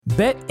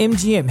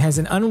BetMGM has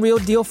an unreal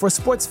deal for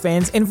sports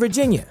fans in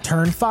Virginia.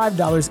 Turn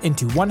 $5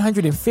 into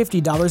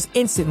 $150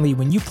 instantly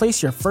when you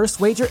place your first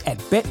wager at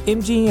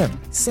BetMGM.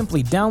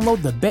 Simply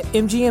download the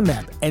BetMGM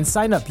app and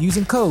sign up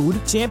using code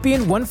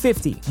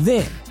Champion150.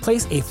 Then,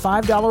 place a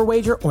 $5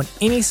 wager on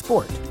any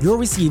sport. You'll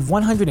receive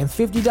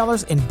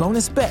 $150 in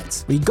bonus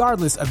bets,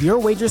 regardless of your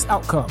wager's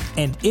outcome.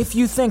 And if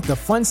you think the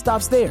fun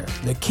stops there,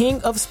 the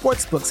King of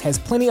Sportsbooks has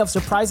plenty of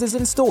surprises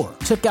in store.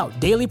 Check out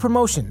daily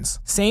promotions,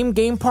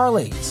 same-game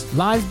parlays,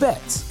 live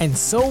bets, and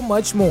so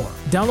much more.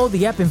 Download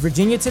the app in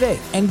Virginia today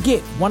and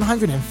get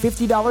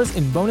 $150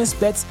 in bonus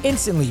bets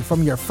instantly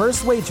from your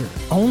first wager.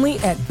 Only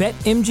at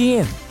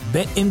BetMGM.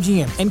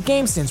 BetMGM and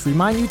GameSense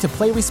remind you to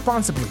play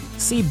responsibly.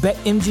 See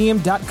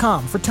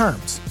BetMGM.com for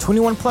terms.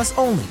 21 plus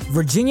only.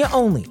 Virginia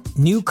only.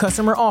 New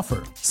customer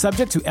offer.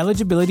 Subject to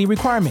eligibility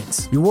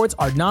requirements. Rewards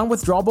are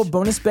non-withdrawable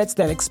bonus bets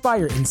that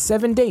expire in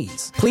 7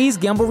 days. Please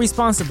gamble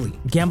responsibly.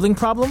 Gambling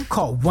problem?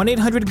 Call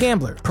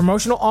 1-800-GAMBLER.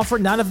 Promotional offer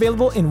not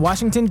available in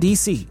Washington,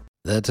 D.C.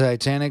 The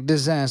Titanic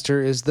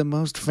disaster is the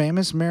most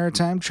famous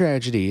maritime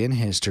tragedy in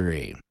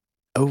history.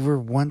 Over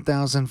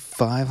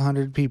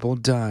 1,500 people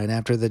died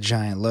after the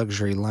giant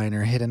luxury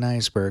liner hit an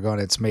iceberg on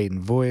its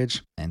maiden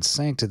voyage and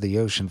sank to the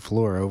ocean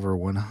floor over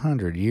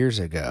 100 years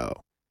ago.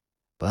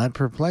 But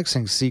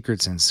perplexing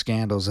secrets and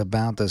scandals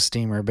about the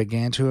steamer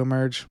began to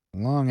emerge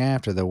long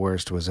after the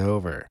worst was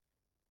over.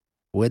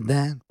 With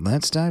that,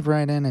 let's dive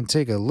right in and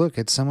take a look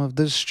at some of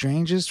the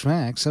strangest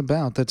facts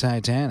about the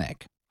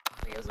Titanic.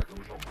 You're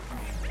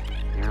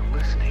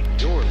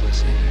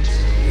listening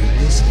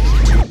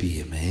to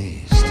Be Amazed.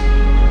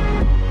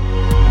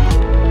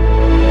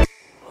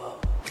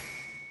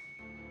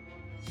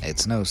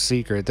 It's no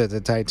secret that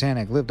the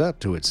Titanic lived up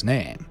to its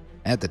name.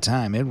 At the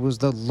time, it was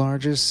the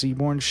largest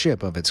seaborne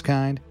ship of its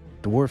kind,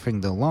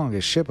 dwarfing the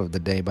longest ship of the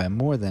day by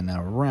more than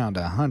around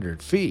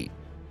 100 feet.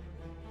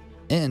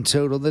 In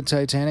total, the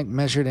Titanic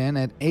measured in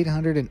at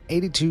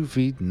 882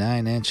 feet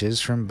 9 inches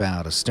from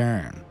bow to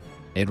stern.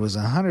 It was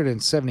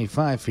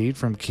 175 feet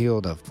from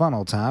keel to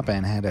funnel top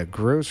and had a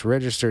gross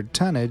registered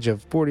tonnage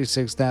of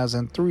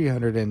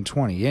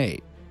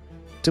 46,328.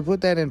 To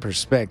put that in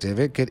perspective,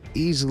 it could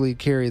easily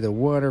carry the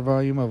water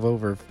volume of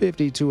over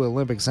 52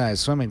 Olympic-sized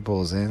swimming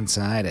pools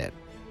inside it.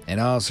 It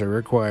also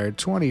required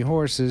 20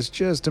 horses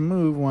just to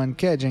move one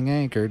kedging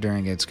anchor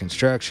during its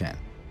construction,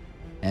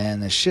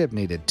 and the ship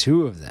needed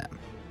 2 of them.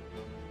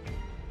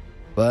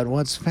 But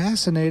what's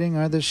fascinating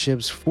are the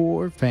ship's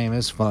 4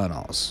 famous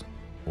funnels.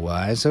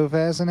 Why so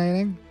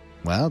fascinating?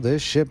 Well,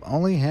 this ship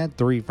only had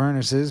 3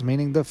 furnaces,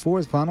 meaning the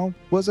 4th funnel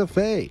was a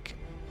fake.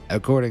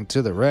 According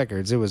to the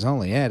records, it was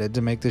only added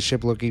to make the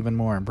ship look even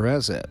more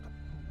impressive.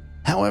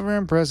 However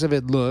impressive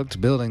it looked,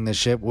 building the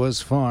ship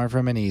was far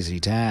from an easy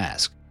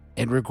task.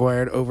 It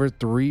required over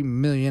 3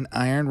 million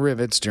iron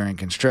rivets during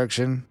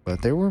construction,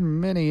 but there were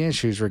many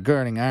issues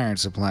regarding iron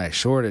supply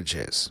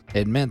shortages.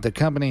 It meant the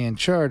company in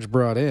charge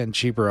brought in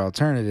cheaper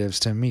alternatives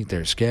to meet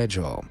their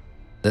schedule.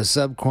 The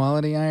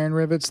sub-quality iron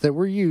rivets that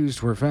were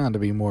used were found to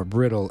be more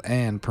brittle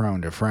and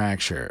prone to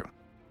fracture.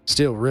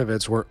 Steel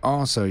rivets were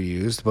also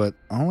used, but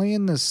only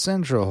in the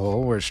central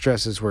hull where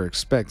stresses were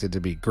expected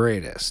to be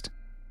greatest.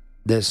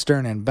 The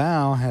stern and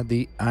bow had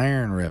the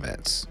iron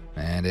rivets,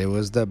 and it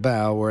was the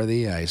bow where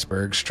the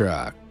iceberg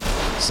struck.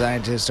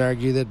 Scientists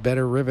argue that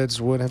better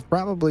rivets would have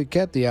probably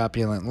kept the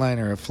opulent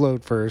liner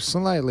afloat for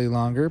slightly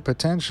longer,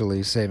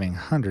 potentially saving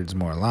hundreds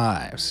more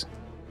lives.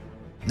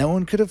 No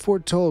one could have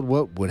foretold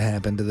what would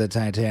happen to the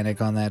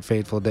Titanic on that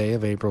fateful day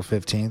of April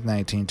 15,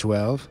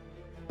 1912.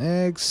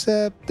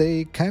 Except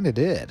they kinda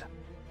did.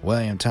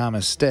 William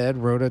Thomas Stead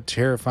wrote a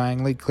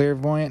terrifyingly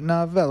clairvoyant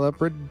novella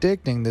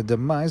predicting the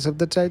demise of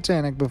the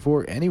Titanic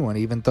before anyone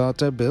even thought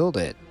to build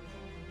it.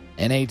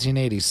 In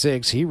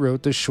 1886, he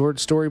wrote the short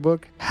story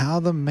book How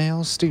the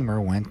Mail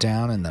Steamer Went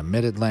Down in the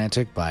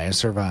Mid-Atlantic by a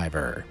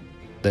Survivor.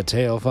 The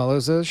tale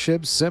follows a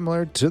ship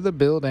similar to the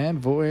build and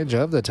voyage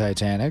of the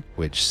Titanic,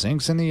 which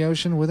sinks in the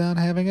ocean without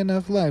having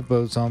enough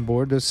lifeboats on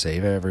board to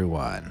save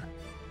everyone.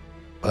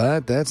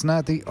 But that's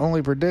not the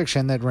only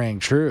prediction that rang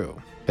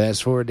true.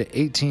 Fast forward to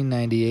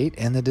 1898,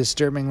 and the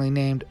disturbingly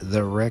named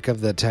The Wreck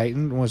of the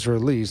Titan was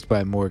released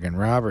by Morgan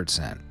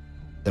Robertson.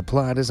 The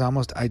plot is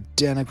almost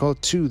identical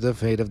to the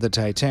fate of the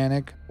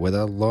Titanic, with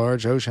a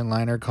large ocean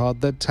liner called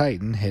the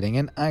Titan hitting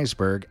an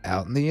iceberg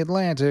out in the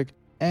Atlantic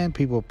and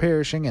people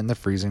perishing in the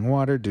freezing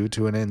water due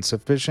to an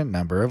insufficient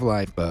number of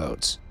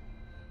lifeboats.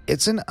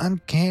 It's an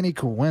uncanny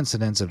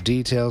coincidence of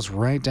details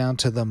right down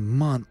to the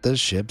month the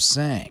ship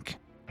sank.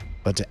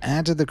 But to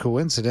add to the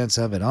coincidence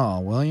of it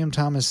all, William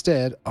Thomas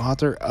Stead,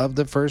 author of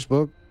the first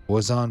book,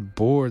 was on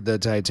board the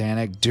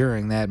Titanic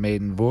during that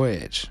maiden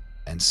voyage,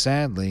 and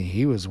sadly,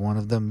 he was one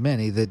of the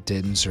many that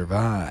didn't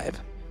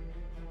survive.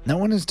 No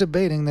one is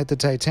debating that the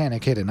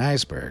Titanic hit an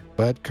iceberg,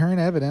 but current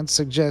evidence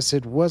suggests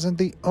it wasn't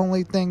the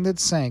only thing that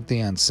sank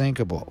the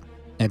unsinkable.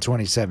 In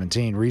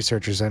 2017,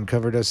 researchers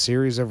uncovered a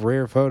series of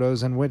rare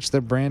photos in which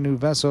the brand new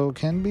vessel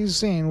can be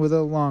seen with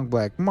a long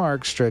black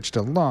mark stretched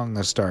along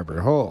the starboard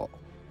hull.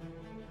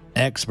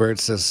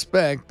 Experts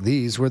suspect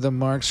these were the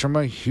marks from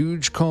a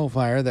huge coal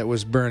fire that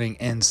was burning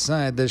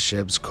inside the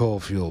ship's coal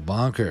fuel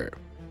bunker.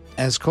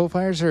 As coal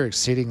fires are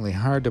exceedingly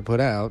hard to put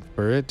out,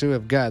 for it to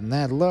have gotten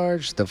that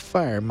large, the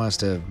fire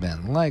must have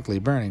been likely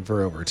burning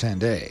for over 10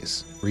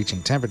 days,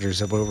 reaching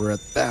temperatures of over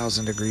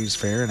 1,000 degrees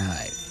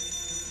Fahrenheit.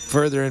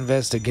 Further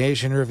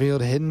investigation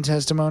revealed hidden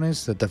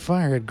testimonies that the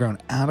fire had grown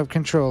out of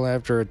control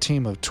after a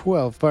team of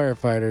 12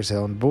 firefighters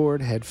on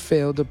board had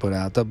failed to put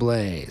out the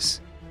blaze.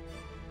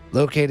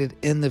 Located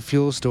in the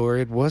fuel store,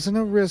 it wasn't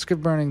a risk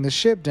of burning the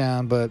ship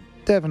down, but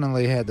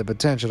definitely had the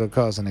potential to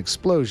cause an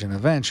explosion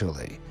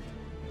eventually.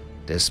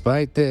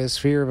 Despite this,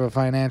 fear of a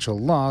financial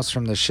loss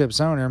from the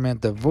ship's owner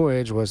meant the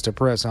voyage was to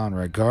press on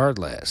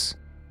regardless.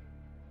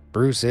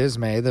 Bruce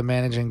Ismay, the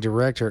managing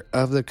director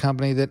of the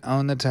company that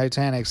owned the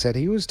Titanic, said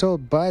he was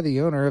told by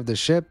the owner of the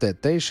ship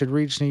that they should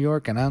reach New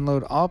York and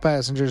unload all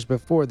passengers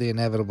before the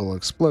inevitable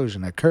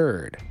explosion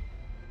occurred.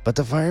 But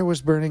the fire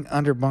was burning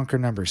under bunker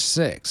number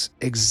 6,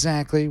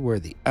 exactly where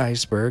the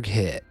iceberg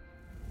hit.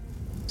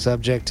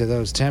 Subject to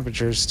those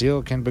temperatures,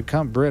 steel can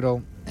become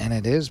brittle, and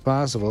it is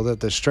possible that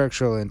the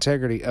structural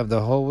integrity of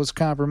the hull was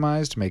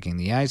compromised, making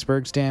the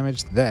iceberg's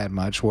damage that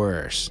much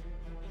worse.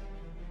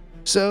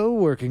 So,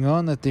 working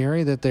on the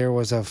theory that there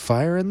was a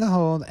fire in the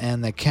hold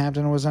and the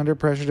captain was under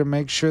pressure to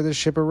make sure the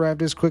ship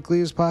arrived as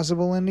quickly as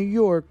possible in New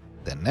York,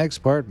 the next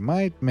part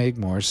might make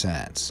more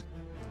sense.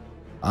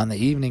 On the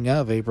evening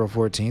of April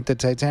 14th, the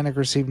Titanic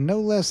received no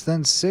less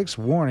than 6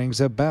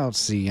 warnings about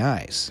sea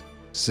ice.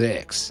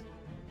 6.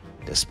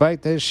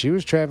 Despite this, she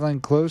was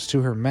traveling close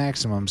to her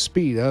maximum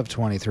speed of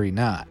 23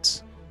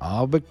 knots,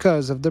 all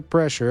because of the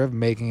pressure of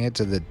making it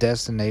to the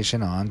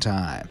destination on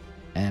time,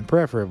 and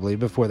preferably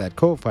before that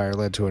coal fire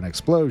led to an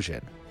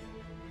explosion.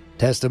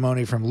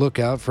 Testimony from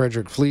lookout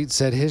Frederick Fleet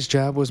said his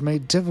job was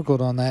made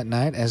difficult on that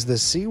night as the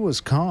sea was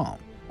calm.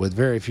 With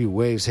very few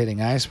waves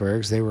hitting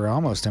icebergs, they were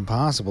almost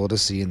impossible to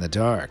see in the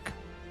dark.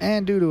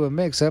 And due to a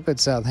mix-up at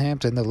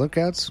Southampton, the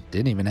lookouts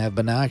didn't even have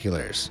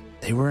binoculars.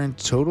 They were in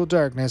total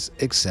darkness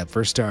except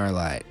for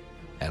starlight.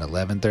 At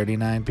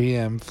 11:39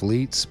 p.m.,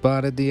 Fleet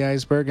spotted the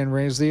iceberg and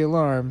raised the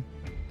alarm.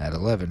 At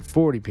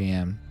 11:40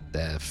 p.m.,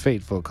 the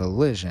fateful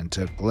collision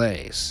took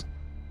place.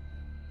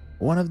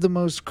 One of the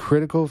most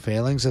critical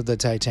failings of the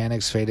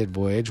Titanic's fated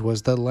voyage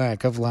was the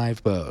lack of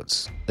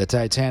lifeboats. The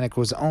Titanic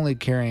was only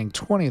carrying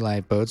 20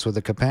 lifeboats with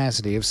a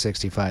capacity of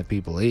 65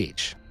 people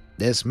each.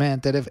 This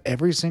meant that if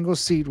every single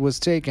seat was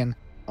taken,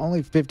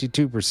 only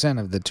 52%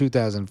 of the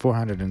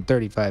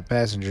 2,435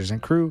 passengers and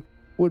crew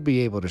would be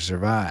able to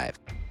survive.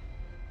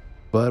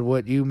 But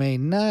what you may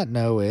not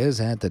know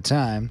is, at the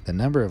time, the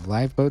number of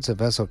lifeboats a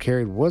vessel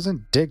carried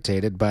wasn't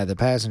dictated by the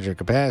passenger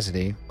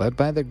capacity, but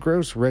by the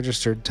gross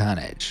registered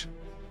tonnage.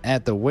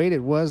 At the weight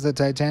it was, the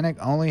Titanic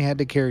only had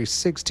to carry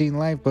 16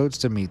 lifeboats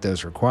to meet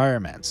those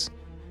requirements.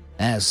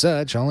 As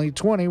such, only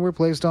 20 were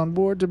placed on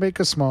board to make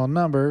a small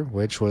number,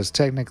 which was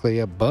technically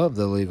above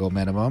the legal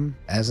minimum,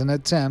 as an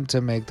attempt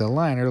to make the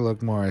liner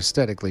look more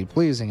aesthetically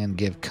pleasing and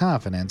give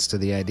confidence to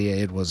the idea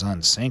it was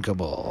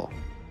unsinkable.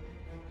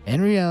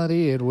 In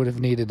reality, it would have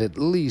needed at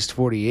least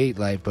 48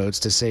 lifeboats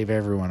to save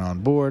everyone on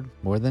board,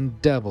 more than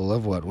double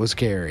of what was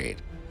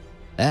carried.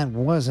 That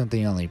wasn't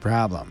the only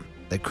problem.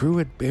 The crew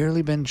had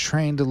barely been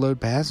trained to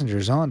load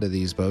passengers onto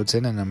these boats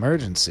in an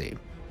emergency.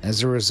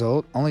 As a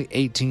result, only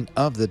 18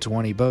 of the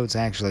 20 boats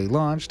actually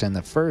launched, and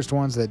the first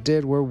ones that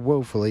did were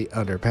woefully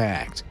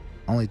underpacked.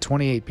 Only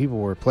 28 people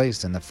were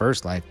placed in the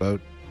first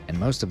lifeboat, and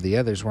most of the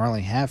others were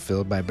only half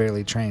filled by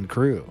barely trained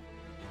crew.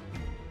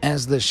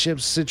 As the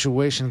ship's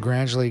situation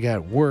gradually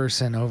got worse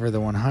and over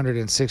the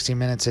 160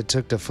 minutes it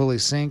took to fully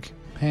sink,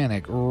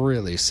 panic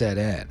really set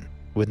in.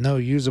 With no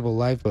usable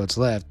lifeboats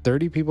left,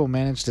 30 people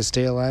managed to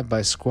stay alive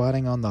by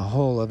squatting on the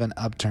hull of an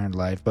upturned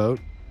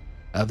lifeboat.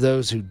 Of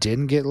those who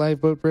didn't get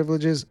lifeboat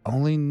privileges,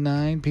 only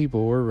 9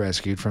 people were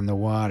rescued from the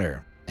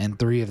water, and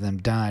 3 of them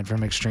died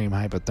from extreme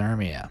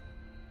hypothermia.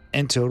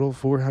 In total,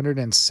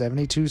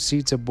 472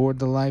 seats aboard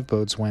the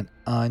lifeboats went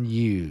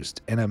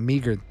unused, and a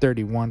meager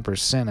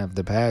 31% of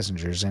the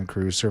passengers and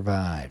crew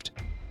survived.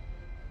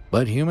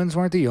 But humans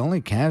weren't the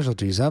only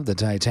casualties of the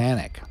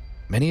Titanic.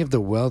 Many of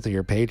the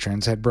wealthier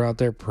patrons had brought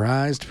their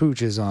prized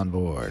pooches on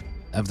board.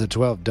 Of the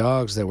 12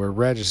 dogs that were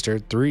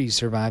registered, 3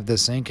 survived the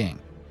sinking.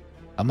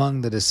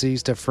 Among the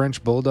deceased, a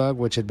French bulldog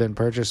which had been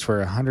purchased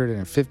for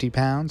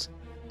 £150.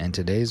 In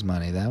today's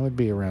money, that would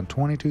be around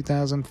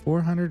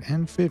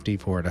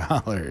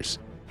 $22,454.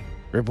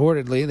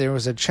 Reportedly, there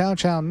was a Chow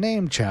Chow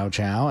named Chow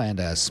Chow and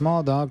a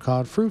small dog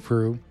called Frou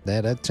Frou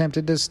that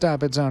attempted to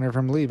stop its owner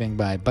from leaving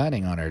by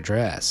biting on her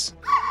dress.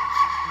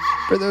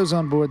 For those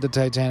on board the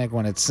Titanic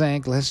when it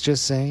sank, let's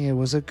just say it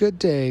was a good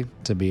day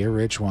to be a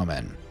rich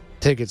woman.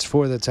 Tickets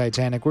for the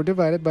Titanic were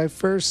divided by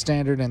first,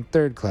 standard, and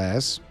third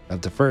class.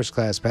 Of the first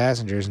class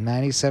passengers,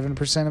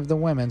 97% of the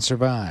women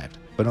survived,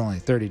 but only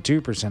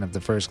 32% of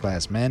the first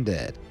class men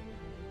did.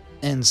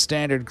 In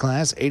standard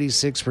class,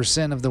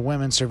 86% of the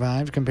women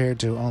survived compared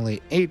to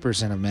only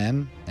 8% of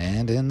men,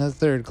 and in the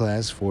third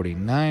class,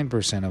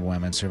 49% of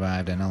women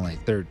survived and only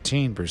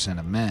 13%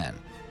 of men.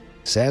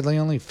 Sadly,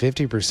 only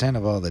 50%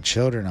 of all the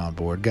children on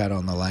board got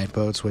on the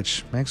lifeboats,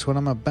 which makes what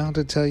I'm about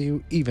to tell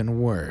you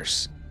even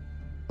worse.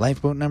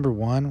 Lifeboat number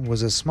 1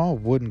 was a small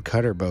wooden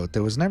cutter boat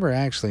that was never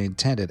actually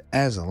intended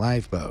as a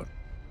lifeboat.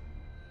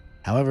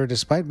 However,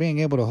 despite being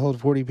able to hold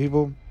 40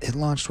 people, it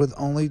launched with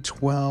only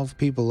 12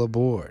 people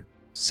aboard,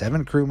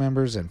 7 crew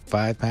members and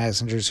 5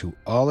 passengers who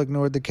all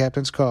ignored the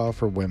captain's call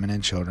for women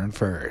and children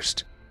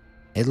first.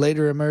 It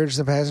later emerged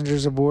the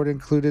passengers aboard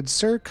included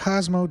Sir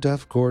Cosmo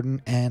Duff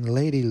Gordon and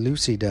Lady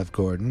Lucy Duff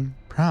Gordon,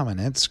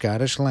 prominent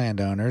Scottish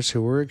landowners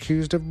who were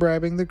accused of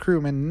bribing the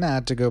crewmen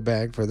not to go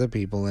back for the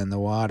people in the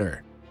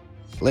water.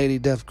 Lady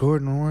Duff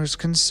Gordon was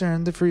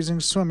concerned the freezing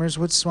swimmers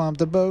would swamp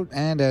the boat,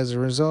 and as a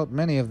result,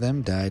 many of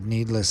them died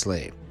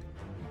needlessly.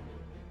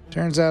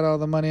 Turns out all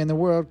the money in the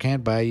world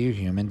can't buy you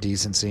human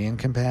decency and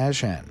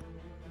compassion.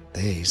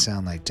 They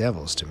sound like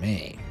devils to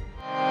me.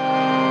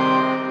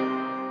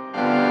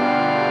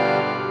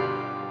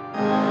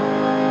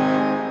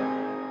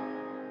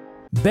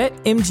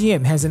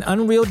 BetMGM has an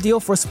unreal deal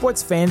for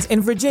sports fans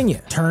in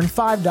Virginia. Turn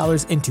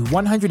 $5 into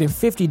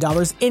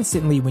 $150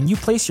 instantly when you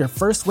place your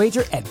first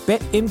wager at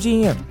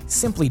BetMGM.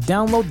 Simply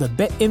download the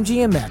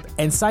BetMGM app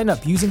and sign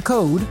up using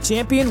code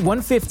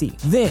Champion150.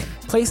 Then,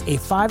 place a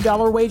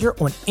 $5 wager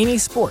on any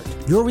sport.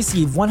 You'll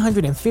receive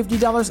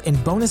 $150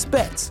 in bonus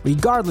bets,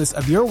 regardless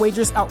of your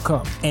wager's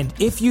outcome. And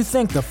if you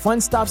think the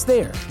fun stops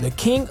there, the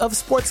king of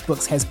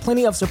sportsbooks has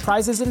plenty of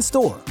surprises in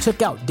store.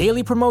 Check out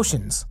daily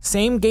promotions,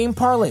 same-game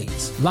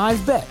parlays,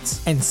 live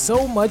bets, and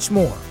so much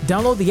more.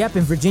 Download the app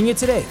in Virginia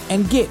today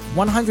and get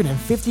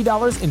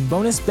 $150 in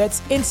bonus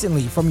bets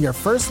instantly from your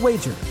first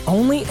wager.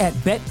 Only at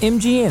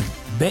BetMGM.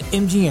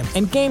 BetMGM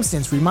and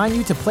GameSense remind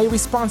you to play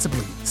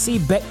responsibly. See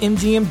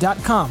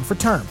BetMGM.com for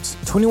terms.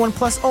 21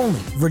 plus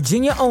only.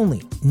 Virginia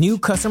only. New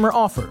customer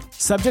offer.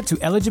 Subject to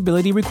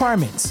eligibility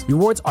requirements.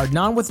 Rewards are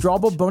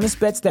non-withdrawable bonus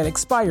bets that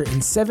expire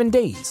in 7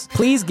 days.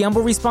 Please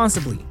gamble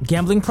responsibly.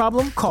 Gambling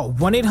problem? Call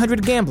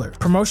 1-800-GAMBLER.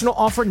 Promotional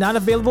offer not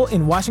available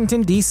in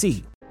Washington,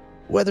 D.C.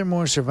 Whether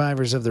more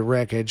survivors of the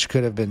wreckage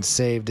could have been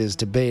saved is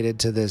debated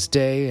to this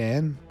day,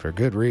 and for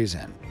good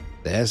reason.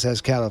 The SS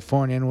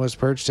Californian was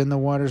perched in the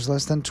waters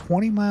less than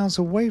 20 miles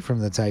away from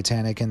the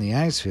Titanic in the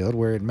ice field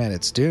where it met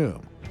its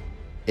doom.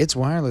 Its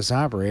wireless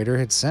operator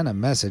had sent a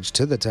message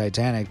to the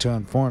Titanic to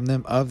inform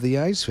them of the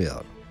ice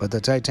field, but the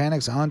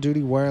Titanic's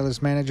on-duty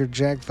wireless manager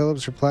Jack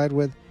Phillips replied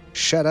with,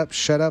 shut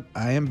up,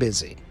 I am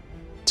busy."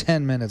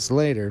 10 minutes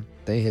later,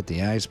 they hit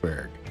the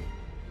iceberg.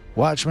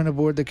 Watchmen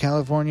aboard the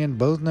Californian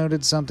both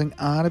noted something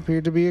odd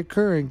appeared to be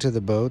occurring to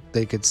the boat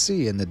they could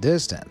see in the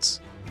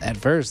distance. At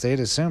first, they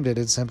had assumed it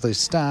had simply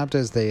stopped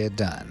as they had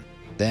done.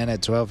 Then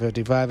at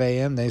 12:55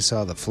 a.m., they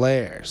saw the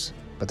flares.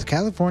 But the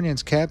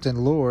Californian's Captain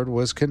Lord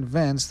was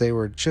convinced they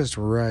were just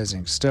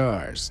rising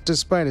stars,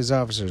 despite his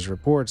officers'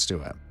 reports to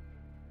him.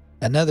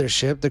 Another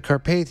ship, the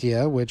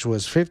Carpathia, which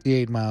was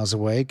 58 miles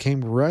away,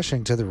 came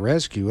rushing to the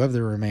rescue of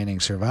the remaining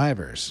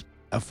survivors.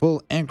 A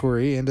full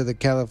inquiry into the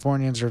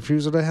Californian's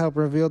refusal to help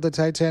revealed the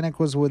Titanic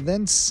was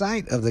within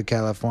sight of the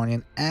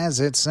Californian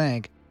as it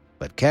sank,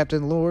 but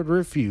Captain Lord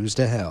refused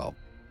to help.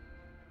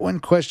 When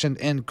questioned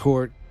in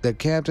court, the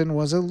captain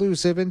was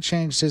elusive and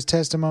changed his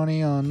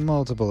testimony on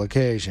multiple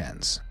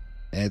occasions.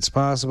 It's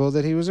possible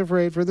that he was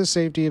afraid for the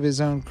safety of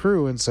his own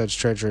crew in such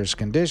treacherous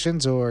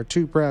conditions or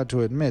too proud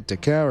to admit to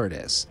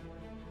cowardice.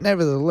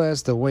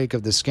 Nevertheless, the wake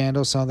of the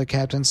scandal saw the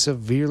captain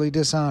severely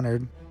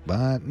dishonored,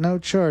 but no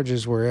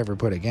charges were ever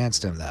put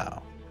against him,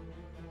 though.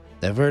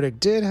 The verdict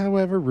did,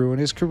 however, ruin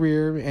his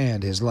career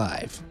and his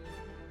life.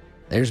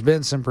 There's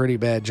been some pretty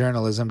bad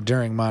journalism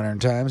during modern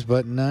times,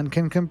 but none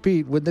can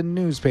compete with the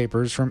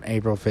newspapers from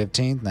April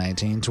 15,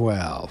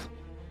 1912.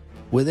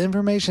 With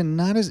information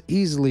not as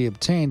easily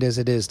obtained as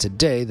it is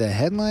today, the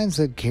headlines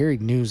that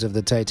carried news of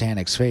the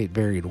Titanic's fate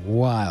varied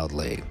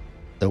wildly.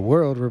 The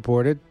World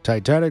reported,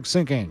 "Titanic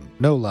sinking,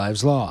 no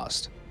lives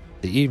lost."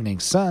 The Evening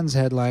Sun's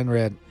headline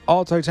read,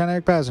 "All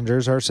Titanic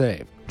passengers are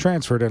safe,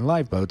 transferred in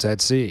lifeboats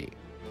at sea."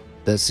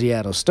 The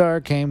Seattle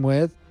Star came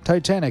with,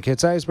 "Titanic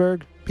hits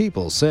iceberg,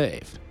 people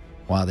safe."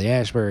 While the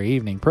Ashbury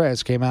Evening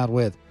Press came out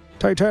with,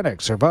 "Titanic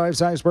survives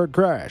iceberg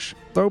crash,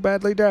 though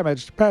badly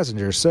damaged,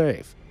 passengers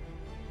safe."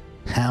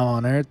 How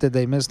on earth did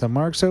they miss the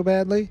mark so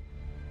badly?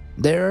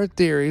 There are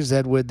theories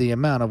that with the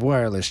amount of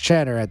wireless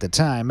chatter at the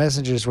time,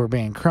 messages were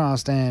being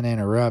crossed and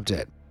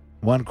interrupted.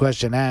 One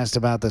question asked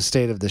about the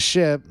state of the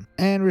ship,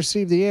 and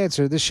received the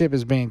answer the ship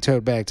is being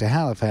towed back to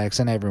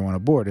Halifax and everyone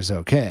aboard is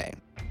okay.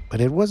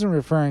 But it wasn't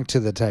referring to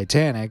the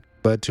Titanic,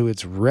 but to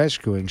its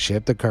rescuing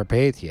ship, the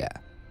Carpathia.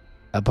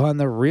 Upon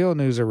the real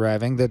news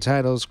arriving, the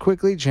titles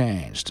quickly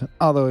changed,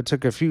 although it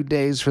took a few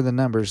days for the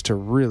numbers to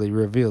really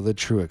reveal the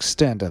true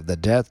extent of the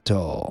death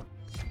toll.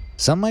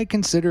 Some might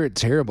consider it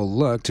terrible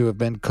luck to have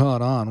been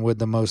caught on with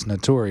the most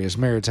notorious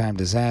maritime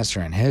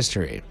disaster in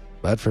history,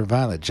 but for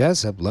Violet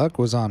Jessup, luck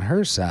was on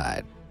her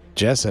side.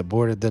 Jessup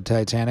boarded the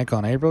Titanic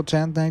on April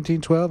 10,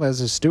 1912 as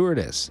a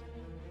stewardess.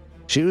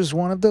 She was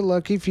one of the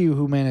lucky few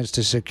who managed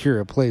to secure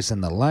a place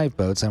in the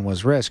lifeboats and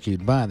was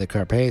rescued by the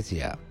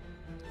Carpathia.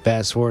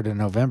 Fast forward to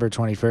November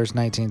 21,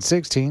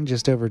 1916,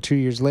 just over 2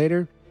 years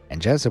later,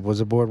 and Jessup was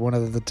aboard one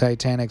of the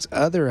Titanic's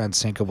other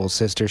unsinkable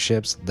sister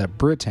ships, the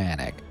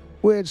Britannic,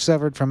 which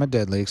suffered from a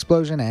deadly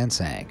explosion and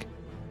sank.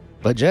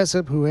 But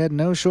Jessup, who had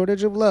no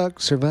shortage of luck,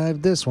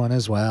 survived this one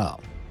as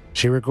well.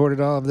 She recorded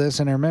all of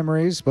this in her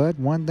memories, but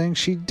one thing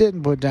she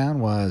didn't put down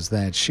was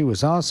that she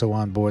was also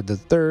on board the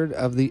third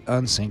of the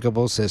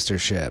unsinkable sister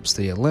ships,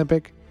 the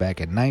Olympic,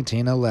 back in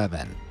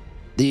 1911.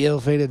 The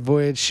ill-fated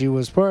voyage she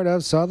was part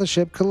of saw the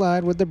ship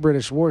collide with the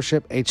British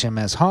warship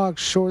HMS Hawke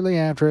shortly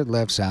after it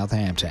left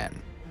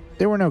Southampton.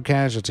 There were no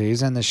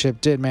casualties, and the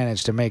ship did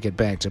manage to make it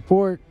back to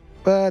port,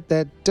 but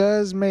that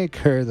does make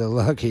her the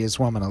luckiest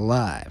woman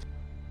alive.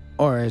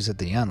 Or is it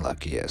the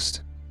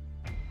unluckiest?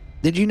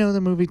 Did you know the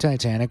movie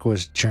Titanic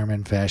was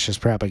German fascist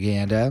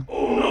propaganda?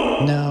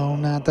 No,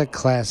 not the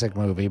classic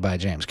movie by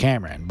James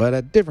Cameron, but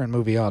a different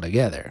movie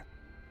altogether.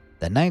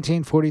 The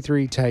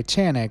 1943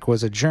 Titanic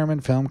was a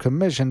German film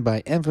commissioned by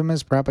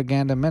infamous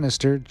propaganda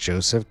minister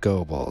Joseph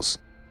Goebbels.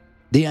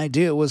 The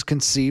idea was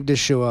conceived to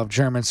show off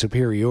German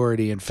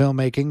superiority in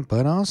filmmaking,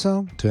 but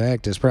also to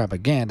act as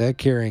propaganda,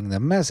 carrying the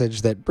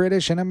message that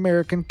British and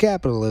American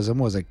capitalism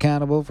was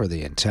accountable for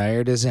the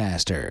entire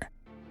disaster.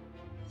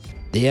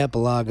 The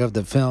epilogue of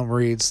the film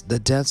reads, "The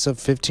deaths of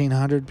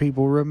 1,500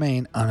 people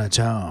remain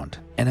unatoned,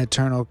 an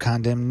eternal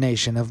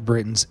condemnation of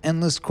Britain's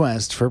endless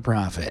quest for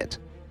profit."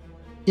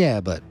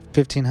 Yeah, but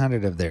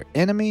 1,500 of their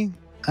enemy?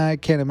 I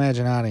can't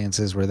imagine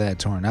audiences were that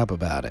torn up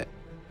about it.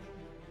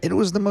 It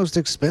was the most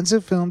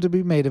expensive film to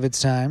be made of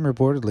its time,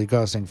 reportedly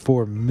costing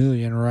 4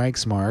 million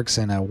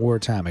Reichsmarks in a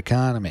wartime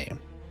economy.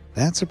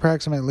 That's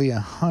approximately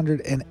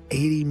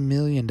 $180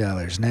 million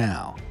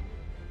now.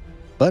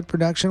 But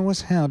production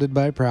was hounded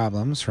by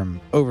problems,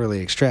 from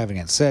overly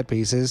extravagant set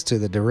pieces to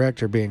the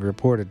director being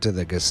reported to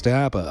the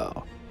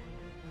Gestapo.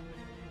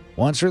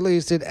 Once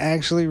released, it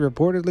actually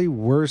reportedly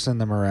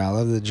worsened the morale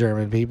of the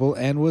German people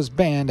and was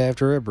banned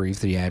after a brief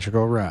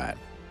theatrical run.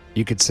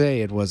 You could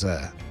say it was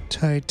a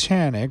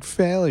Titanic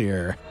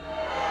failure.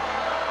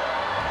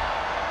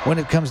 When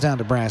it comes down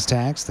to brass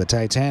tacks, the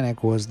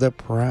Titanic was the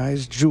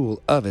prize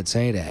jewel of its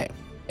heyday.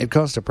 It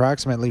cost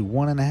approximately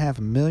 £1.5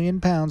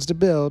 million to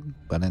build,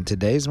 but in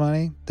today's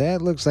money,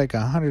 that looks like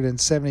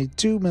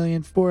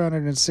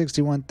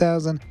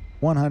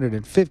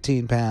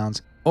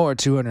 £172,461,115, or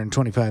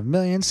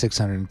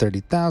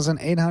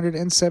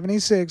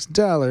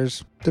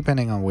 $225,630,876,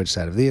 depending on which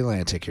side of the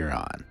Atlantic you're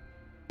on.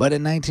 But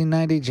in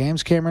 1990,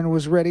 James Cameron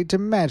was ready to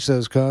match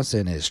those costs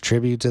in his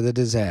tribute to the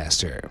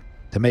disaster.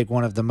 To make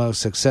one of the most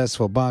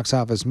successful box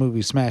office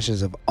movie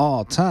smashes of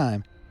all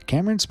time,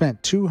 Cameron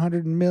spent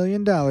 $200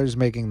 million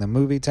making the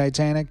movie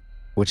Titanic,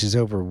 which is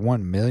over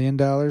 $1 million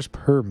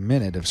per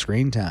minute of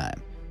screen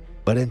time.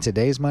 But in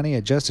today's money,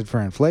 adjusted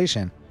for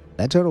inflation,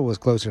 that total was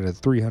closer to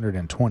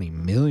 $320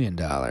 million.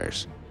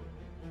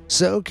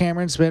 So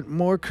Cameron spent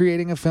more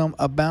creating a film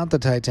about the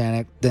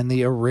Titanic than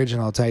the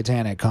original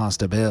Titanic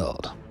cost to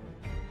build.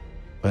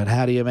 But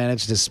how do you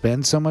manage to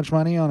spend so much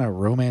money on a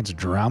romance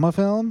drama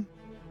film?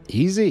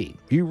 Easy.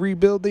 You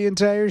rebuild the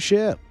entire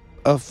ship.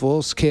 A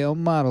full-scale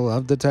model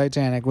of the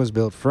Titanic was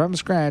built from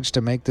scratch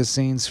to make the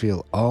scenes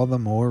feel all the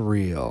more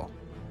real.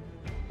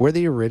 Where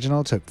the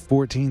original took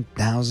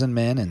 14,000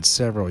 men and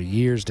several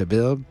years to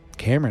build,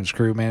 Cameron's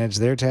crew managed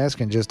their task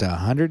in just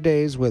 100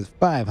 days with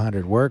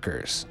 500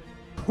 workers.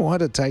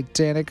 What a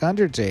titanic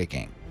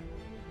undertaking!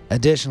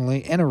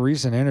 Additionally, in a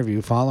recent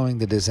interview following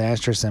the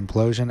disastrous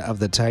implosion of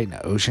the Titan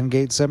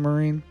OceanGate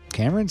submarine,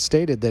 Cameron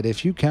stated that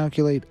if you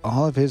calculate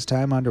all of his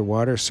time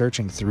underwater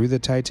searching through the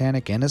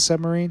Titanic in a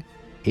submarine,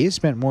 he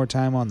spent more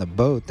time on the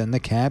boat than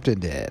the captain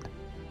did.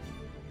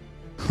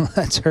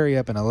 Let's hurry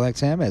up and elect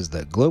him as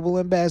the global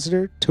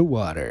ambassador to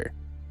water,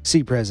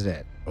 sea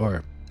president,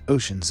 or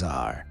ocean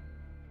czar.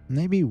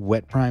 Maybe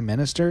wet prime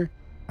minister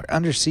or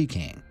undersea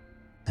king.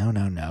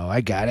 No,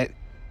 I got it.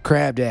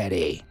 Crab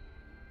daddy.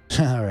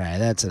 Alright,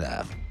 that's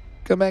enough.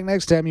 Come back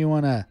next time you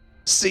want to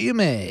see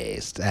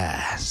amazed.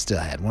 Still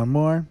had one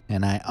more,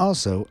 and I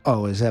also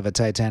always have a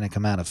Titanic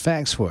amount of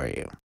facts for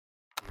you.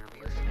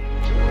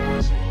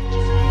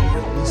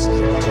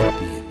 Listen to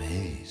be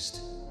amazed.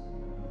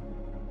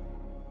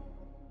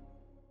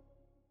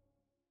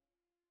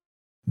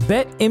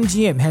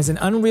 BetMGM has an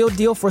unreal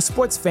deal for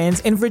sports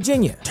fans in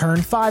Virginia. Turn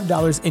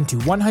 $5 into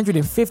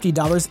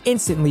 $150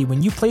 instantly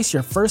when you place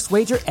your first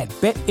wager at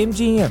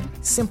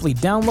BetMGM. Simply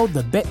download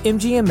the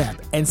BetMGM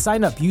app and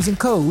sign up using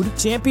code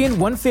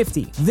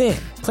Champion150. Then,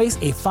 place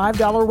a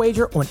 $5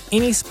 wager on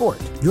any sport.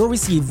 You'll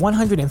receive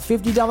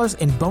 $150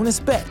 in bonus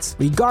bets,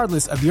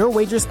 regardless of your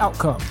wager's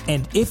outcome.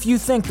 And if you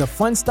think the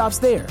fun stops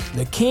there,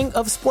 the King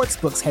of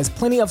Sportsbooks has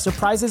plenty of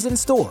surprises in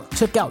store.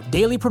 Check out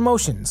daily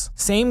promotions,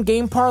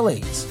 same-game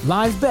parlays,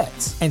 live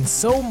bets, and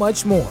so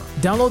much more.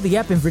 Download the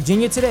app in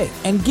Virginia today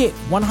and get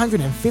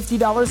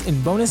 $150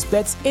 in bonus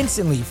bets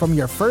instantly from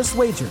your first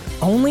wager.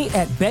 Only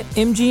at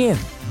BetMGM.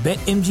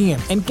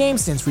 BetMGM and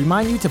GameSense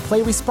remind you to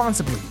play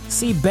responsibly.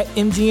 See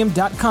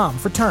BetMGM.com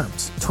for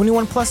terms.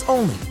 21 plus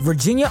only.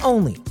 Virginia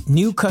only.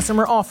 New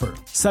customer offer.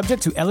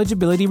 Subject to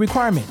eligibility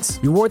requirements.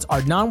 Rewards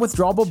are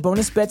non-withdrawable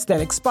bonus bets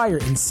that expire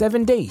in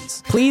 7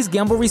 days. Please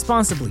gamble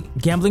responsibly.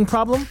 Gambling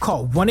problem?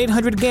 Call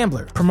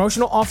 1-800-GAMBLER.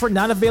 Promotional offer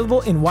not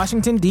available in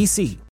Washington, D.C.